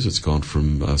 20 years, it's gone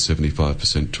from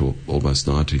 75% to almost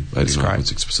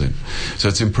 89.6%. So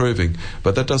it's improving,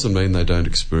 but that doesn't mean they don't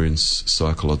experience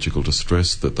psychological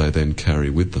distress that they then carry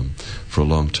with them for a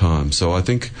long time. So I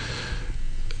think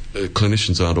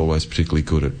clinicians aren't always particularly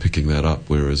good at picking that up,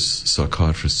 whereas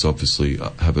psychiatrists obviously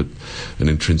have an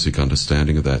intrinsic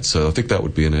understanding of that. So I think that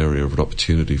would be an area of an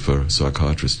opportunity for a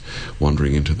psychiatrist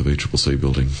wandering into the VCCC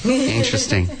building.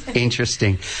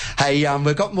 Interesting. Hey,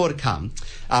 we've got more to come.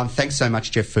 Thanks so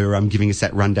much, Geoff, for giving us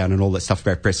that rundown and all that stuff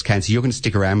about breast cancer. You're going to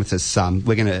stick around with us.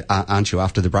 We're going to, aren't you,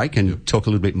 after the break and talk a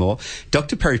little bit more.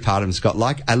 Dr. Per Partum's got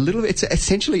it's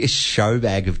essentially a show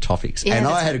bag of topics. Yeah, and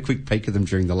I had a quick peek at them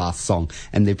during the last song,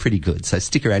 and they're pretty good. So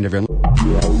stick around, everyone.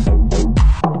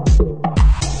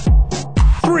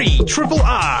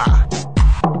 3RRR.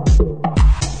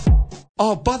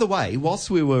 Oh, by the way, whilst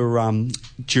we were in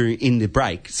the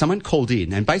break, someone called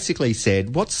in and basically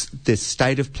said, what's the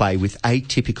state of play with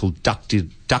atypical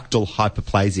ductal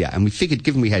hyperplasia? And we figured,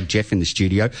 given we had Geoff in the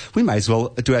studio, we may as well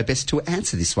do our best to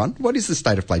answer this one. What is the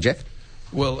state of play, Geoff?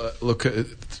 Well, look,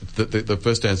 the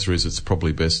first answer is it's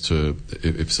probably best to,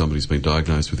 if somebody's been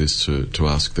diagnosed with this, to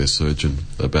ask their surgeon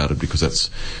about it, because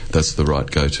that's the right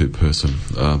go-to person.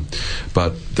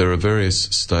 But there are various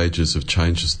stages of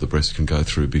changes the breast can go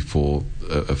through before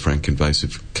a frank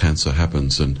invasive cancer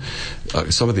happens, and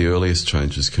some of the earliest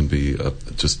changes can be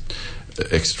just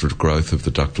extra growth of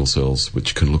the ductal cells,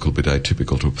 which can look a bit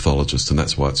atypical to a pathologist, and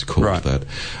that's why it's called that.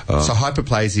 So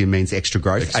hyperplasia means extra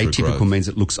growth, atypical means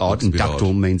it looks odd, and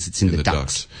ductal means it's in the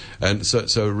ducts. And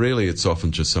so really it's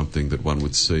often just something that one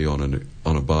would see on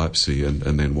a biopsy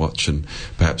and then watch, and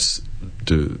perhaps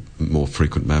do more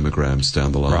frequent mammograms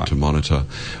down the line to monitor.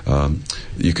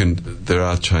 There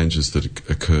are changes that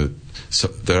occur. So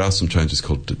there are some changes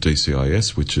called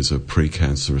DCIS, which is a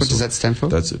precancerous. What does that stand for?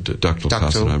 That's ductal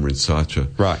carcinoma in situ.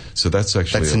 Right. So that's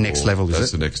actually the next level.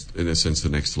 That's in a sense, the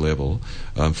next level.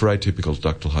 For atypical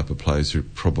ductal hyperplasia,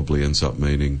 it probably ends up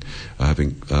meaning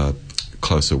having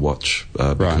closer watch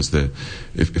because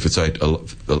if it's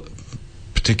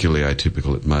particularly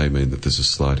atypical, it may mean that there's a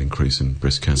slight increase in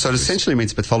breast cancer. So it essentially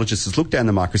means pathologists have looked down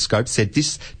the microscope, said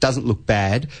this doesn't look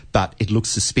bad, but it looks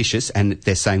suspicious, and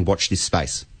they're saying watch this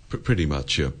space. Pretty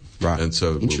much, yeah. Right. And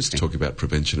so we'll talk about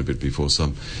prevention a bit before.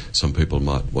 Some people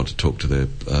might want to talk to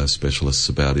their specialists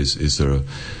about is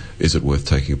it worth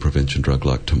taking a prevention drug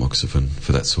like tamoxifen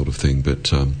for that sort of thing.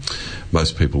 But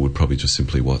most people would probably just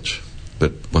simply watch.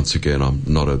 But once again, I'm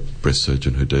not a breast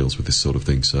surgeon who deals with this sort of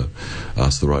thing, so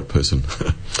ask the right person.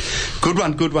 Good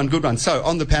one. So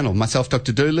on the panel, myself,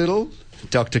 Dr. Dolittle,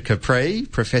 Dr. Capri,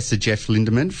 Professor Geoff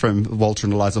Lindeman from Walter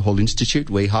and Eliza Hall Institute,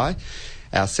 WEHI,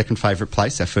 our second favourite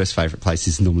place. Our first favourite place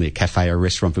is normally a cafe or a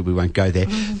restaurant, but we won't go there.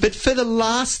 But for the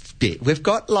last bit, we've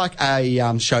got like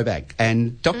a show bag,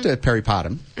 and Dr Per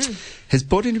Partum has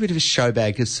brought in a bit of a show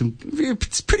bag of some.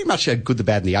 It's pretty much a good, the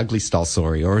bad, and the ugly style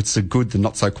story, or it's a good, the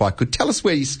not so quite good. Tell us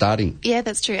where you're starting. Yeah,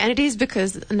 that's true, and it is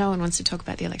because no one wants to talk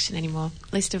about the election anymore,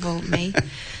 least of all me.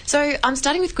 So I'm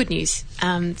starting with good news.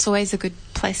 It's always a good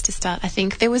place to start, I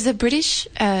think. There was a British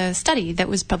study that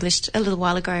was published a little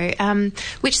while ago,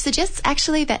 which suggests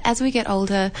actually that as we get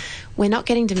older, we're not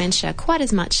getting dementia quite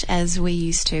as much as we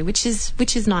used to, which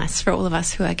is nice for all of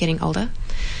us who are getting older.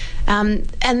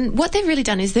 And what they've really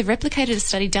done is they've replicated a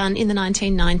study done in the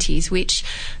 1990s, which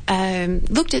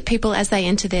looked at people as they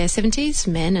enter their 70s,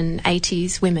 men, and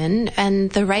 80s, women,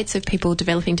 and the rates of people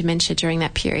developing dementia during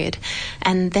that period.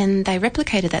 And then they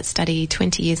replicated that study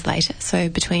 20 years later, so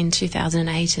between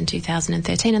 2008 and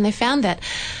 2013, and they found that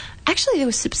actually there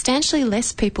was substantially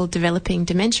less people developing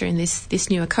dementia in this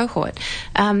newer cohort.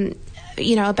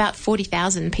 About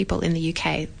 40,000 people in the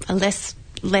UK,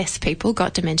 less people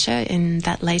got dementia in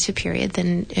that later period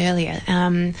than earlier,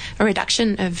 a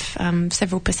reduction of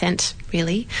several percent,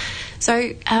 really.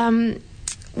 So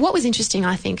what was interesting,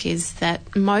 I think, is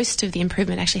that most of the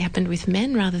improvement actually happened with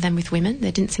men rather than with women.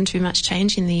 There didn't seem to be much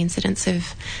change in the incidence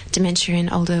of dementia in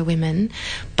older women,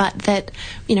 but that,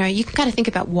 you can kind of think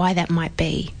about why that might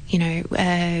be.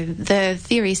 The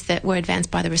theories that were advanced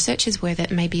by the researchers were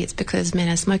that maybe it's because men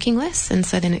are smoking less, and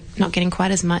so they're not getting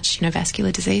quite as much,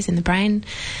 vascular disease in the brain.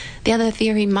 The other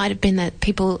theory might have been that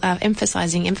people are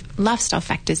emphasising lifestyle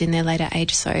factors in their later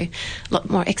age, so a lot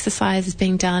more exercise is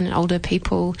being done in older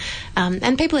people,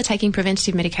 and people are taking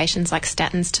preventative medications like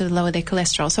statins to lower their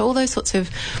cholesterol. So all those sorts of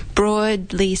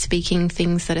broadly speaking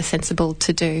things that are sensible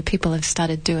to do, people have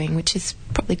started doing, which is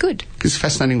probably good. It's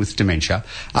fascinating with dementia.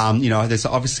 There's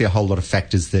obviously a whole lot of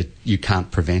factors that you can't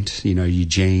prevent, your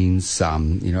genes,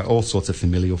 all sorts of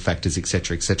familial factors,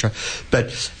 etc., etc.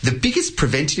 But the biggest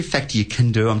preventative factor you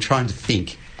can do, I'm trying to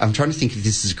think if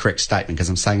this is a correct statement because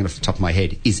I'm saying it off the top of my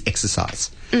head, is exercise.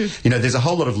 There's a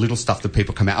whole lot of little stuff that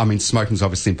people come out. I mean, smoking's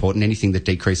obviously important. Anything that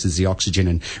decreases the oxygen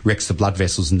and wrecks the blood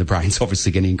vessels in the brain is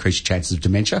obviously going to increase your chances of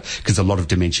dementia, because a lot of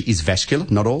dementia is vascular,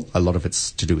 not all. A lot of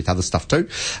it's to do with other stuff too.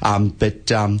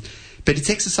 But it's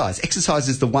exercise. Exercise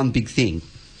is the one big thing.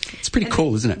 It's pretty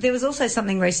cool, isn't it? There was also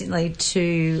something recently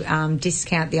to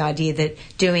discount the idea that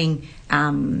doing,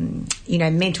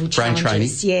 mental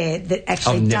challenges, that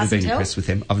actually doesn't help. I've never been impressed with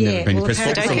them. I've never been impressed.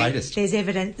 What's the latest? There's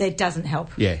evidence that it doesn't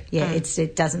help. Yeah.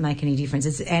 It doesn't make any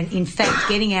difference. And in fact,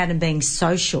 getting out and being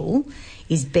social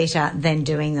is better than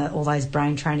doing all those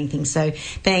brain training things. So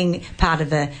being part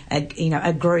of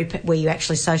a group where you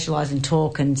actually socialise and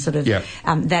talk and sort of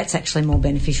that's actually more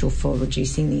beneficial for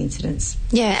reducing the incidence.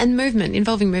 Yeah, and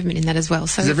involving movement in that as well.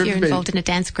 So if you're involved in a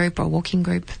dance group or a walking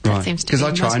group, that seems to be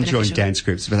most beneficial. Because I try and join dance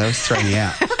groups, but they always throw me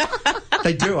out.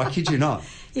 They do, I kid you not.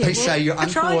 They say you're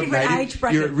uncoordinated,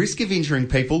 you're at risk of injuring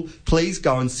people. Please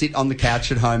go and sit on the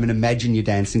couch at home and imagine you're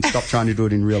dancing. Stop trying to do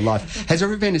it in real life. Has there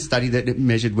ever been a study that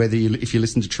measured whether if you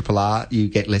listen to Triple R, you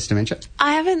get less dementia?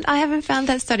 I haven't found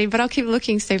that study, but I'll keep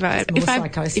looking, Steve. If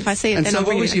I see it, and then so I'll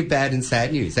what was your bad and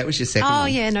sad news? That was your second one. Oh,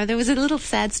 yeah, no, there was a little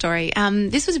sad story.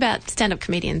 This was about stand-up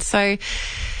comedians. So...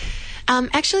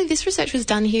 actually, this research was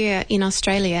done here in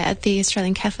Australia at the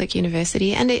Australian Catholic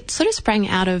University, and it sort of sprang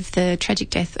out of the tragic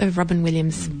death of Robin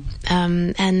Williams.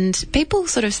 And people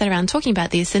sort of sat around talking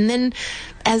about this, and then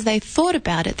as they thought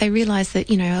about it, they realised that,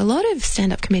 a lot of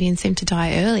stand-up comedians seem to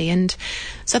die early, and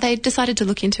so they decided to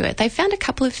look into it. They found a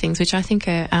couple of things which I think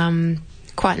are...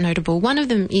 quite notable. One of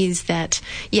them is that,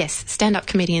 yes, stand-up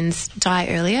comedians die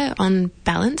earlier on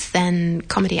balance than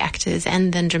comedy actors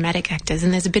and than dramatic actors,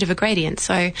 and there's a bit of a gradient.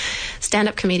 So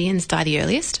stand-up comedians die the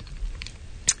earliest,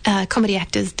 comedy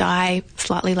actors die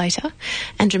slightly later,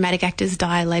 and dramatic actors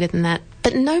die later than that.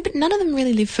 But none of them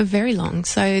really live for very long.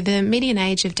 So the median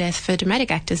age of death for dramatic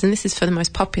actors, and this is for the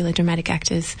most popular dramatic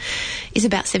actors, is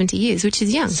about 70 years, which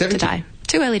is young 70. To die.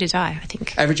 Too early to die, I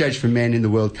think. Average age for men in the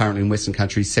world currently in Western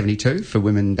countries, 72. For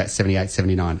women, about 78,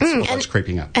 79. It's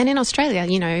creeping up. And in Australia,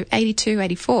 82,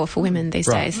 84 for women these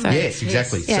days. So. Yes,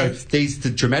 exactly. Yes. So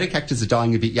the dramatic actors are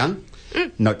dying a bit young.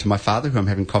 Note to my father, who I'm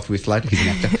having coffee with later. He's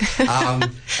an actor.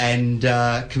 And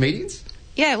comedians?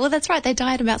 Yeah, well, that's right. They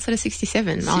die at about sort of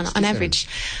 67 on average.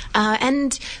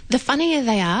 And the funnier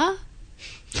they are,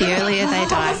 the earlier they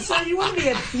die. So you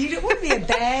wouldn't be a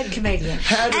bad comedian.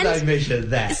 How do they measure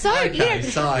that? So,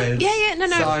 science. Yeah, no.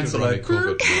 Science alone.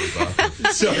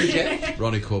 Sorry, Jeff.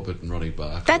 Ronnie Corbett and Ronnie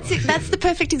Barker. That's it. That's the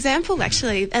perfect example,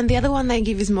 actually. And the other one they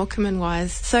give is Morecambe and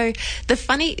Wise. So if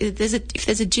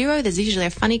there's a duo, there's usually a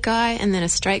funny guy and then a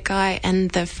straight guy, and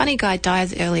the funny guy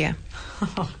dies earlier.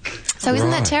 So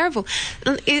isn't that terrible?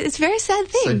 It's a very sad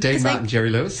thing. So Dean Martin, Jerry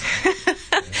Lewis?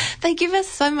 They give us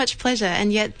so much pleasure,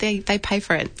 and yet they pay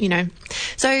for it, you know.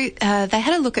 So they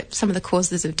had a look at some of the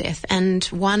causes of death, and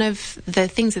one of the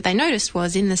things that they noticed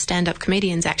was in the stand-up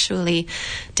comedians actually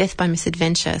death by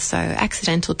misadventure, so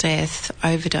accidental death,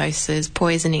 overdoses,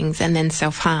 poisonings, and then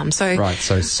self-harm. So right,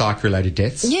 so psych-related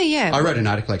deaths? Yeah. I wrote an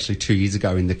article actually 2 years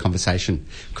ago in The Conversation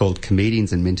called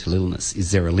Comedians and Mental Illness.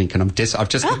 Is there a link? And I've just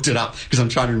looked it up because I'm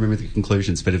trying to remember the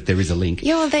conclusions, but if there is a link.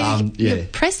 Yeah, well, you're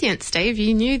prescient, Steve.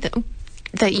 You knew that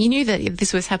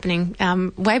this was happening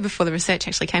way before the research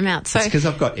actually came out. So it's because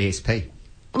I've got ESP.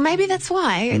 Well, maybe that's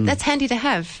why. That's handy to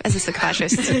have as a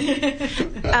psychiatrist.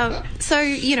 So,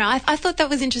 you know, I thought that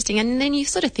was interesting. And then you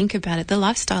sort of think about it. The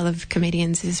lifestyle of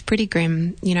comedians is pretty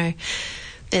grim. You know,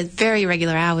 they're very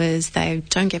irregular hours. They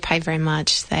don't get paid very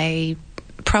much. They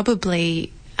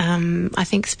probably, I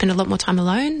think, spend a lot more time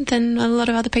alone than a lot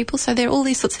of other people. So there are all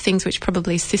these sorts of things which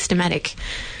probably systematic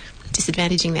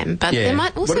disadvantaging them. But there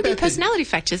might also be personality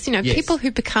factors. You know, people who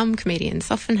become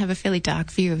comedians often have a fairly dark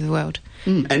view of the world.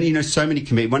 And, you know, so many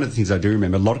one of the things I do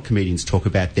remember, a lot of comedians talk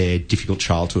about their difficult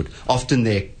childhood. Often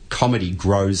their comedy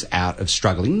grows out of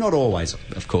struggling. Not always,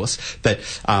 of course, but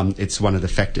it's one of the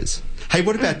factors. Hey,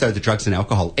 what about, though, the drugs and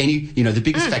alcohol? The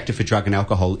biggest factor for drug and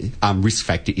alcohol risk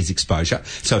factor is exposure.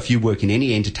 So if you work in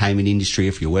any entertainment industry,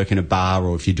 if you work in a bar,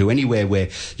 or if you do anywhere where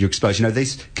you're exposed, you know,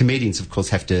 these comedians, of course,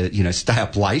 have to, you know, stay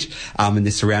up late, and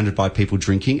they're surrounded by people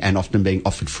drinking and often being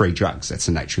offered free drugs. That's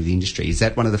the nature of the industry. Is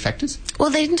that one of the factors?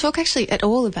 Well, they didn't talk actually at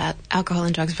all about alcohol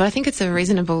and drugs, but I think it's a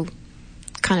reasonable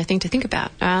kind of thing to think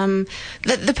about.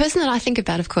 The person that I think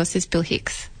about, of course, is Bill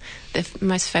Hicks, the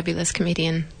most fabulous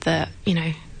comedian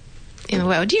in the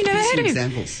world. Do you know heard of him?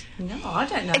 Examples? No, I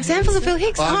don't know. Examples of Bill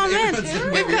Hicks? Oh, man. I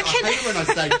hate when I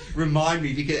say, remind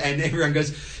me, and everyone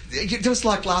goes... It was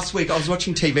like last week, I was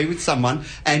watching TV with someone,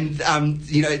 and,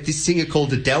 this singer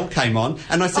called Adele came on,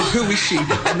 and I said, who is she?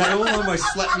 And they all almost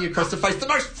slapped me across the face. The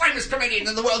most famous comedian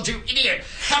in the world, you idiot!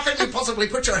 How can you possibly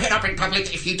put your head up in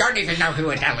public if you don't even know who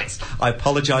Adele is? I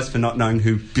apologise for not knowing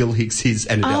who Bill Hicks is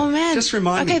and Adele. Oh, man. Just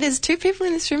remind me. Okay, there's two people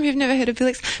in this room who've never heard of Bill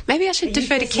Hicks. Maybe I should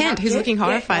defer to Kent, who's looking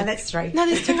horrified. Yeah, no, that's three. No,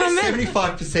 there's two. Oh, man.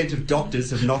 75% of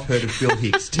doctors have not heard of Bill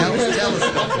Hicks. Tell us,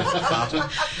 Dr.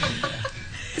 Partum.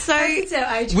 So,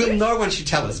 well, no one should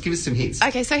tell us. Give us some hints.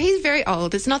 Okay, so he's very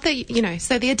old. It's not that,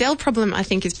 so the Adele problem, I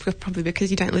think, is probably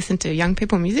because you don't listen to young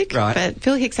people music. Right. But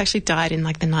Bill Hicks actually died in, the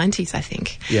 90s, I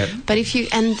think. Yeah. But if you...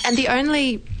 And the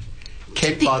only...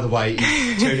 Kent, by the way,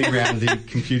 is turning around the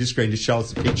computer screen to show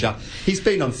us a picture. He's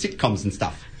been on sitcoms and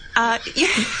stuff. Yeah.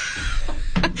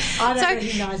 I don't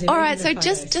recognise him. All right, so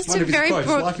just one a of his very quotes,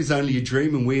 broad... life is only a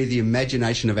dream and we're the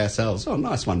imagination of ourselves. Oh,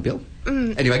 nice one, Bill.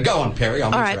 Anyway, go on, Perry.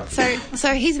 All right,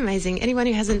 so he's amazing. Anyone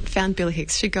who hasn't found Bill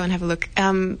Hicks should go and have a look.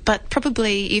 But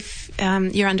probably if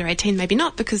you're under 18, maybe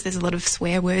not, because there's a lot of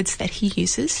swear words that he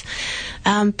uses.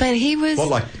 But he was...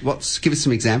 What? Give us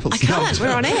some examples. I can't.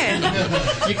 We're on air.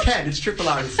 You can. It's Triple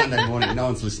R. It's Sunday morning. No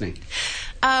one's listening.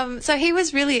 So he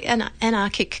was really an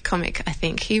anarchic comic, I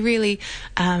think. He really,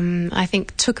 I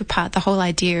think, took apart the whole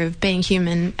idea of being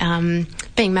human,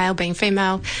 being male, being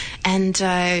female, and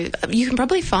you can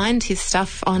probably find his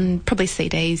stuff on probably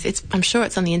CDs. I'm sure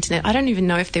it's on the internet. I don't even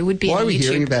know if there would be Why on are we YouTube.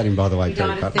 hearing about him, by the way? He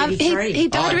died at 33. He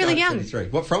died really young. 33.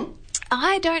 What from?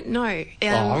 I don't know.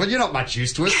 Well, you're not much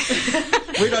used to it.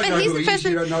 We don't know who he is.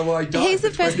 You don't know why he died. He's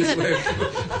the person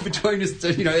between us,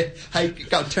 hey,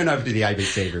 go turn over to the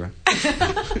ABC, everyone.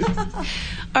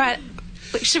 All right.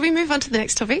 Should we move on to the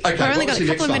next topic? Okay, We've only got a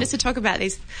couple of minutes to talk about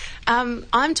these. I'm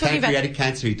talking about pancreatic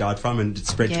cancer he died from, and it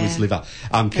spread to his liver.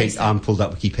 Kent pulled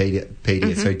up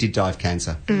Wikipedia, so he did die of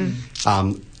cancer.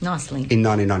 Nice link. In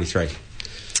 1993.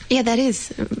 Yeah, that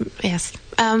is, yes.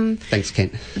 Thanks,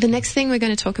 Kent. The next thing we're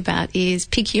going to talk about is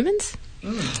pig humans.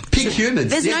 Pig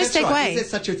humans. There's no segue. Right. Is there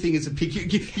such a thing as a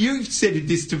pig? You said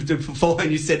this before,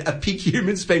 and you said a pig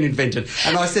human's been invented,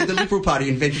 and I said the Liberal Party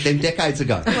invented them decades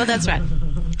ago. Well, that's right.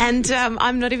 And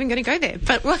I'm not even going to go there.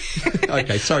 But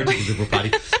okay, sorry to the Liberal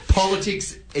Party.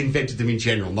 Politics invented them in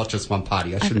general, not just one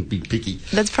party. I shouldn't be picky.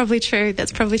 That's probably true.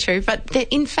 But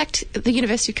in fact, the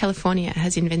University of California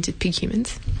has invented pig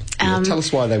humans. Tell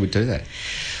us why they would do that.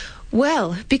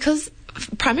 Well,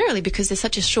 primarily because there's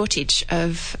such a shortage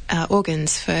of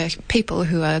organs for people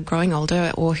who are growing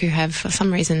older or who have, for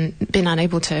some reason, been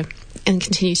unable to and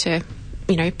continue to,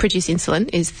 produce insulin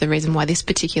is the reason why this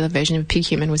particular version of pig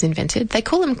human was invented. They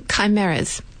call them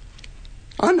chimeras.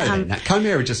 I know that.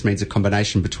 Chimera just means a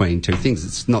combination between two things.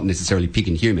 It's not necessarily pig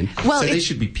and human. Well, so these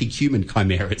should be pig-human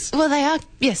chimeras. Well, they are.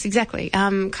 Yes, exactly.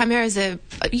 Chimeras are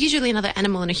usually another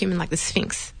animal and a human, like the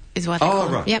Sphinx. is what they call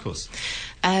them. Right, yep. Of course.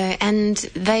 And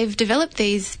they've developed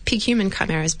these pig-human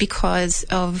chimeras because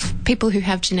of people who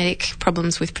have genetic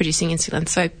problems with producing insulin,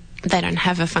 so they don't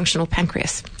have a functional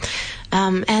pancreas.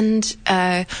 And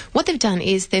what they've done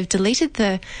is they've deleted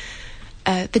the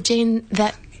gene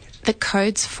that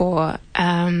codes for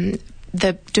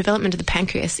the development of the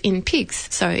pancreas in pigs.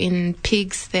 So in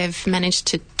pigs, they've managed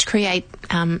to create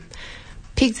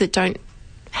pigs that don't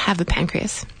have a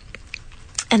pancreas.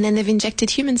 And then they've injected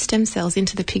human stem cells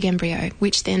into the pig embryo,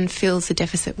 which then fills the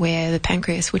deficit where the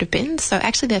pancreas would have been. So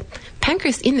actually the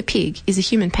pancreas in the pig is a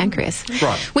human pancreas,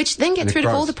 right. Which then gets rid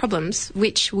of all grows. the problems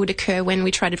which would occur when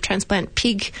we try to transplant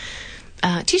pig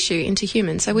tissue into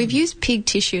humans. So we've used pig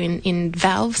tissue in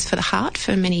valves for the heart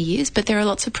for many years, but there are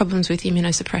lots of problems with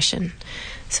immunosuppression.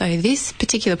 So this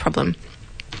particular problem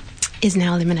is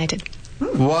now eliminated.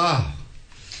 Wow.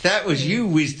 That was, you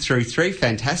whizzed through 3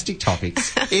 fantastic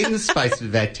topics in the space of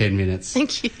about 10 minutes.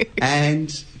 Thank you.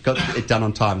 And got it done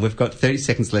on time. We've got 30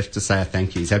 seconds left to say our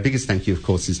thank yous. Our biggest thank you, of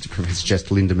course, is to Professor Geoff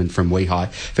Lindeman from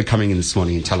WeHi for coming in this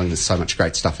morning and telling us so much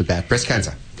great stuff about breast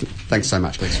cancer. Thanks so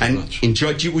much. Thanks very much.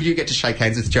 Enjoy. Will you get to shake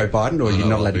hands with Joe Biden, or are you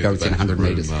not allowed to go within 100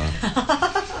 metres?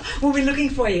 We'll be looking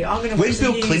for you. I'm going to. When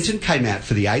Bill Clinton came out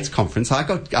for the AIDS conference, I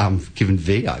got given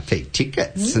VIP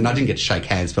tickets, and I didn't get to shake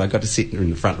hands, but I got to sit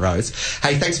in the front rows.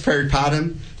 Hey, thanks Per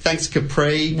Partum. Thanks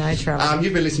Capri. No trouble.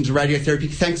 You've been listening to Radiotherapy.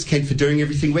 Thanks Ken for doing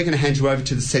everything. We're going to hand you over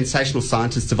to the sensational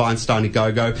scientists of Einstein and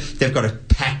Go-Go. They've got a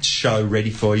packed show ready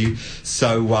for you.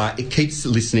 So it keeps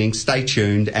listening. Stay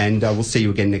tuned, and we'll see you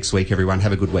again next week, everyone.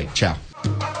 Have a good week. Ciao.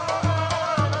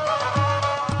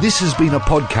 This has been a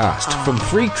podcast from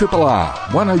 3RRR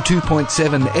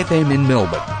 102.7 FM in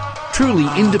Melbourne. Truly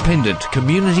independent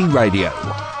community radio.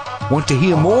 Want to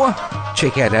hear more?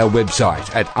 Check out our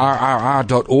website at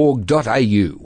rrr.org.au.